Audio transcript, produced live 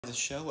To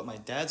show what my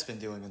dad's been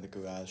doing in the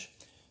garage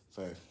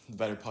for the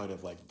better part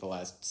of like the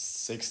last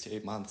 6 to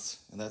 8 months,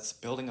 and that's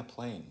building a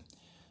plane.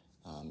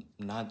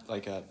 Not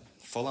like a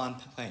full-on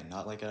plane,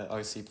 not like a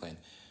RC plane.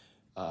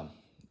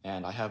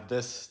 And I have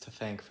this to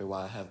thank for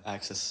why I have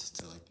access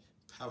to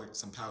like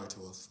some power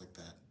tools like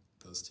that,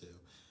 those two,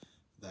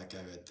 that guy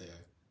right there,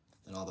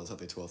 and all those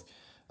other tools.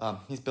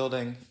 He's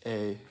building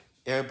a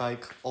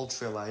Airbike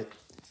Ultralight.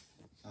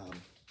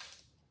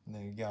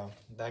 There you go,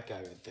 that guy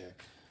right there.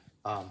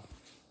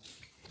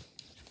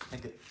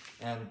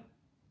 And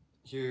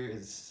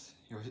he's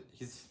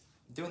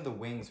doing the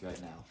wings right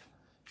now.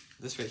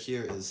 This right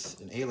here is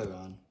an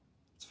aileron.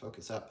 Let's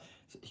focus up.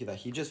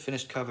 He just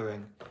finished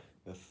covering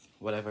with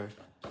whatever,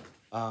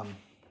 and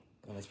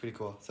it's pretty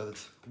cool. So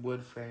it's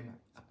wood frame.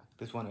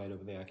 There's one right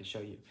over there I can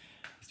show you.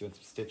 He's doing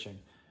some stitching.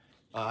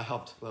 I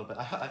helped a little bit.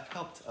 I've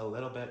helped a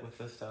little bit with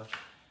this stuff,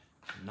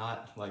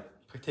 not like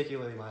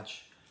particularly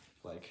much.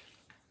 Like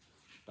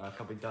I've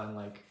probably done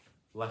like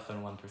less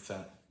than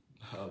 1%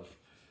 of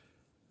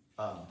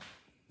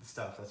the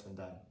stuff that's been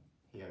done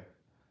here.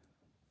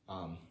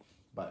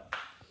 But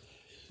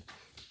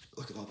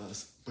look at all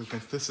this.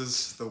 This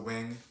is the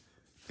wing.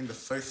 I think the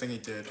first thing he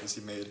did was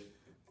he made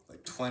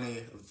like 20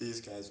 of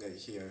these guys right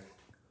here.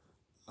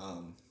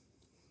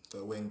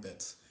 The wing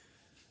bits.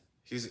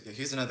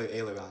 Here's another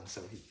aileron,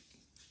 so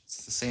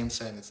it's the same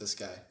thing as this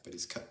guy, but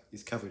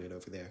he's covered it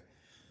over there.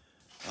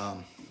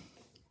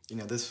 You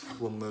know, this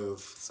will move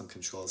some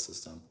control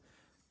system,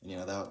 and you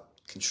know, that'll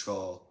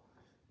control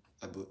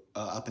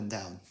up and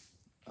down.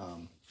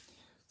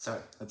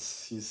 Sorry,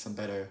 let's use some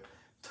better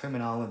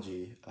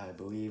terminology. I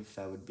believe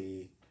that would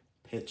be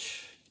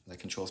pitch, that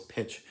controls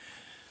pitch.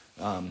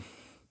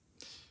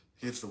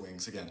 Here's the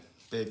wings again,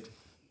 big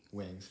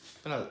wings.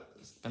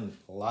 It's been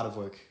a lot of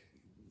work.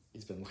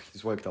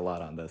 He's worked a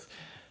lot on this.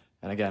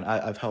 And again,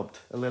 I've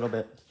helped a little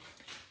bit.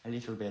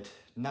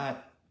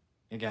 Not,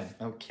 again,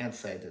 I can't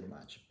say I did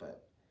much,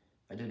 but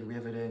I did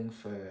riveting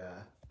for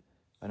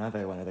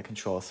another one of the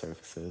control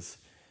surfaces.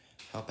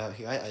 Help out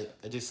here.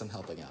 I do some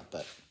helping out,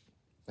 but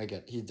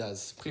again, he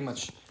does pretty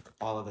much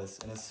all of this,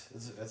 and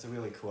it's a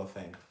really cool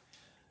thing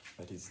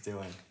that he's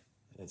doing.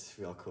 It's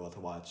real cool to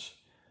watch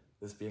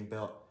this being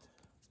built.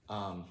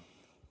 And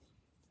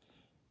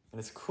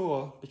it's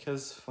cool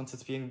because once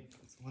it's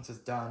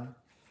done,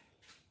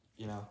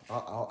 you know,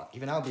 I'll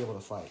be able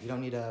to fly it. You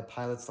don't need a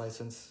pilot's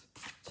license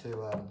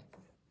to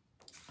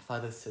fly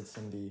this. It's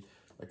in the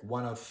like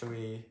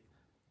 103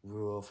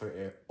 rule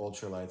for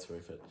ultralights, where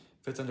if it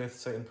fits under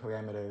certain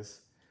parameters,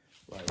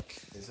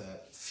 like there's a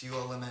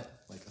fuel limit,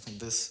 like I think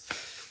this,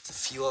 the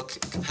fuel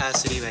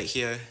capacity right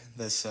here,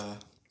 this,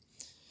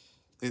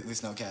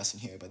 there's no gas in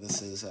here, but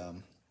this is, I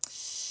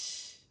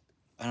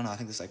don't know, I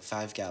think there's like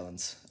 5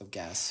 gallons of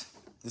gas.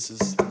 This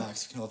is the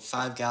max. You can hold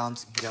 5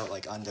 gallons, you can go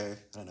like under,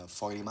 I don't know,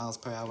 40 miles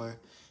per hour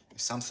or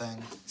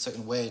something,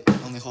 certain weight,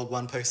 only hold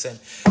 1 person.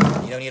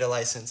 You don't need a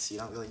license, you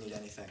don't really need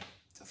anything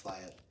to fly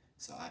it.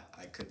 So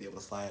I could be able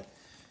to fly it.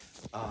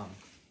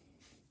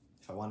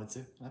 If I wanted to,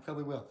 I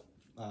probably will.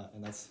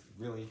 And that's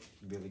really,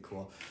 really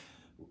cool.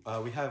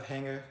 We have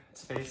hangar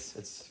space.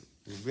 It's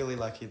really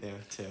lucky there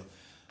too.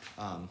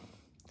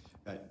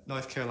 Right,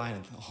 North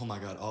Carolina, oh my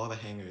God, all the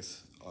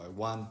hangars are,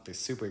 1, they're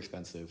super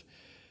expensive.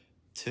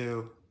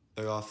 2,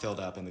 they're all filled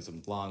up and there's a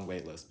long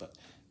wait list. But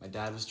my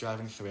dad was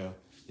driving through,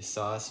 he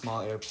saw a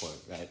small airport,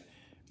 right?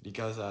 He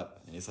goes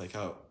up and he's like,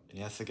 oh, and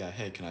he asks the guy,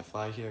 hey, can I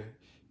fly here?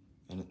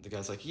 And the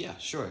guy's like, yeah,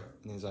 sure.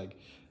 And he's like,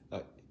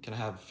 can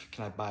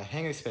I buy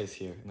hangar space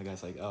here? And the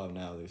guy's like, oh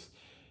no,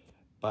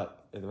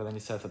 but then he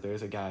says that there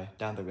is a guy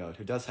down the road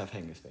who does have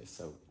hangar space,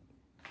 so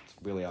it's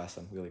really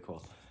awesome, really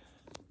cool.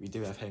 We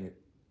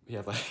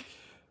have like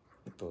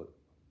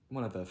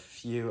one of the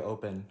few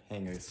open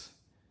hangars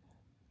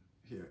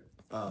here,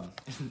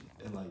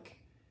 in like,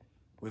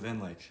 within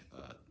like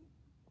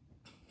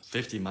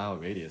 50-mile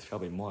radius,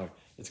 probably more.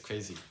 It's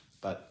crazy,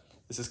 but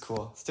this is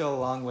cool. Still a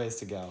long ways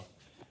to go.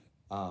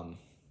 I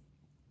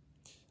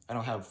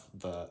don't have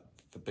the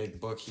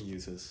big book he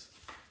uses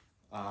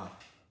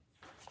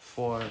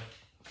for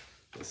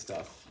this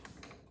stuff,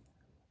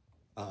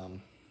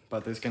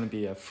 but there's going to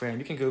be a frame.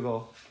 You can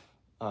Google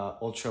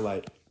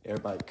Ultralight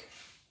Airbike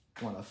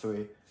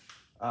 103,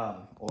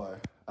 or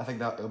I think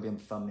that it'll be in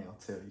the thumbnail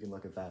too. You can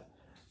look at that.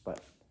 But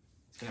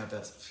it's gonna have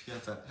this. It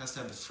has to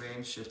have the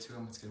frame shipped to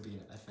him. It's gonna be,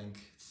 I think,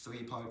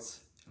 3 parts,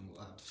 and we'll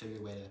have to figure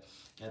a way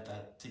to get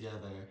that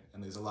together.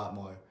 And there's a lot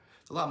more.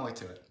 There's a lot more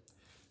to it.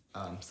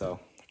 So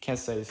I can't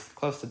say it's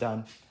close to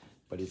done,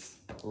 but it's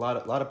a lot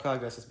of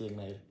progress is being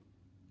made,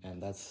 and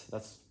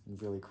that's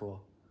really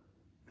cool.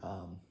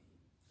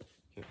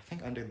 Here, I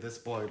think under this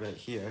board right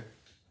here.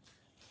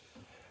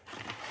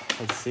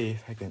 Let's see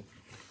if I can.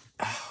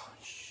 Oh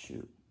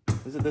shoot!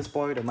 Is it this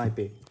board? It might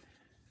be.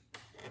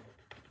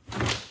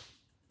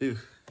 Ooh.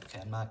 Okay,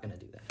 I'm not gonna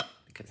do that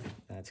because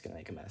that's gonna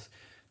make a mess.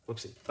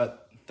 Whoopsie.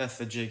 But that's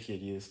the jig he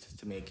had used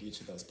to make each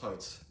of those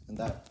parts, and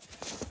that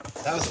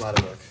was a lot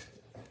of work.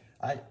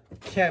 I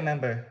can't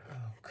remember.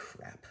 Oh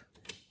crap,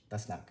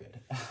 that's not good.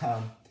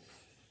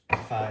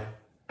 If I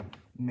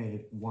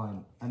made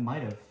one, I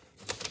might have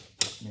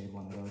made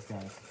one of those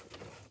guys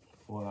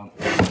for,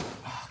 okay.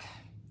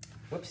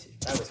 Whoopsie,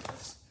 that was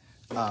close.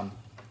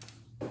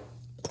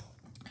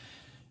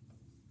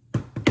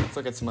 Let's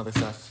look at some other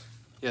stuff.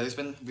 Yeah, there's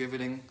been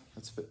riveting.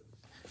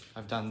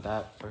 I've done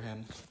that for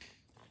him.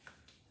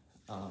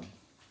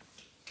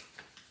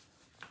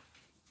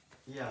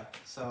 Yeah,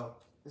 so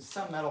there's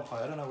some metal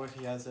part. I don't know where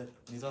he has it.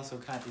 He's also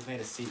he's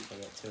made a seat for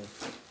it too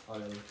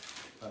already.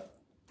 But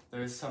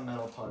there's some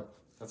metal part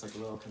that's like a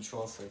little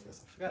control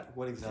surface. I forgot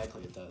what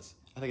exactly it does.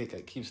 I think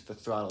it keeps the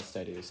throttle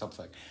steady or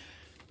something.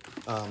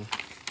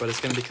 But it's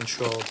gonna be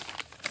controlled.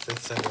 This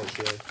thing right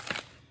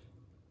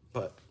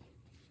here.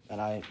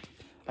 And I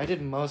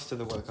did most of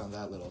the work on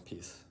that little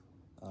piece.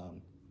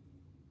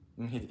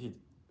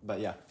 But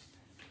yeah,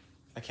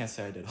 I can't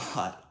say I did a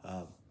lot.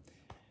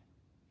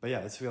 But yeah,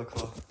 it's real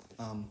cool.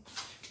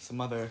 Some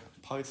other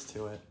parts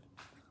to it.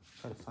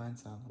 Try to find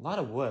some. A lot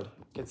of wood.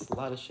 Gets a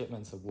lot of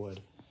shipments of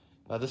wood.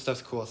 This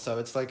stuff's cool. So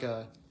it's like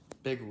a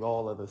big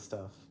roll of this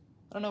stuff.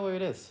 I don't know where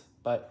it is,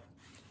 but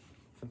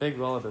it's a big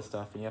roll of this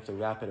stuff, and you have to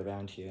wrap it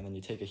around here, and then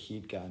you take a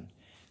heat gun,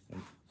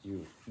 and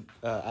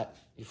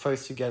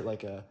first you get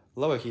like a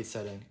lower heat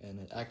setting, and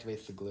it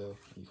activates the glue,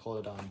 and you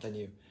hold it on. Then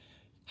you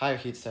higher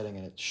heat setting,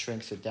 and it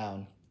shrinks it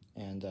down,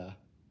 and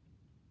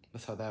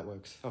that's how that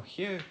works. Oh,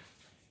 here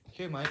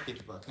might be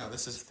the book. No,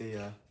 this is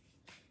the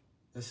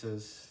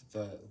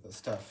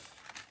stuff.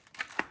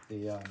 I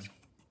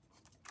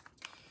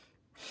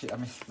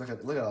mean, look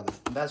at all this.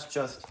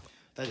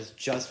 That is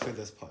just for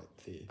this part.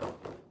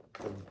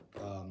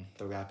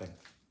 The wrapping.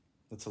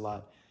 That's a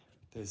lot.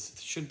 There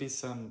should be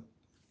some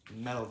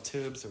metal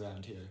tubes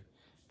around here,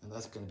 and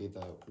that's going to be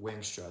the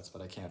wing struts,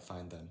 but I can't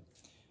find them.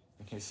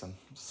 And here's some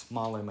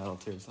smaller metal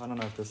tubes. I don't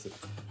know if this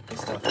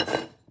stuff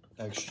is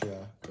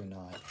extra or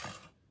not.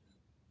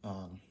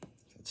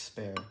 It's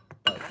spare,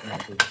 but it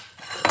might be.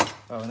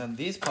 Oh, and then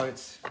these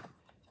parts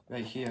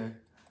right here,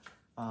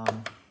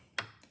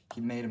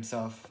 he made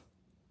himself.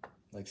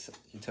 Like,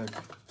 he took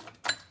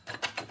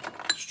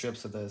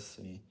strips of this,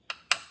 and he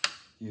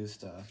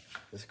used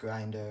this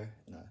grinder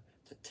and a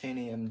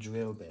titanium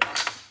drill bit.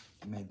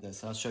 He made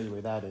this, and I'll show you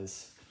where that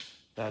is.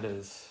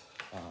 Those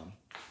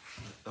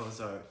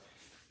are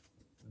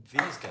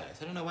these guys.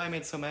 I don't know why I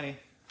made so many.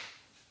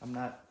 I'm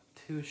not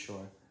too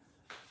sure,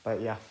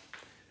 but yeah.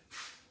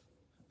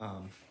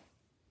 So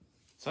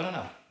I don't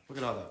know. Look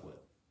at all that wood.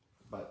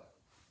 But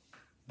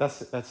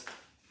that's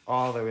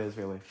all there is,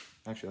 really.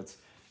 Actually, that's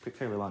a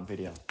fairly long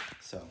video.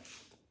 So,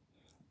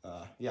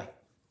 yeah,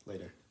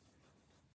 later.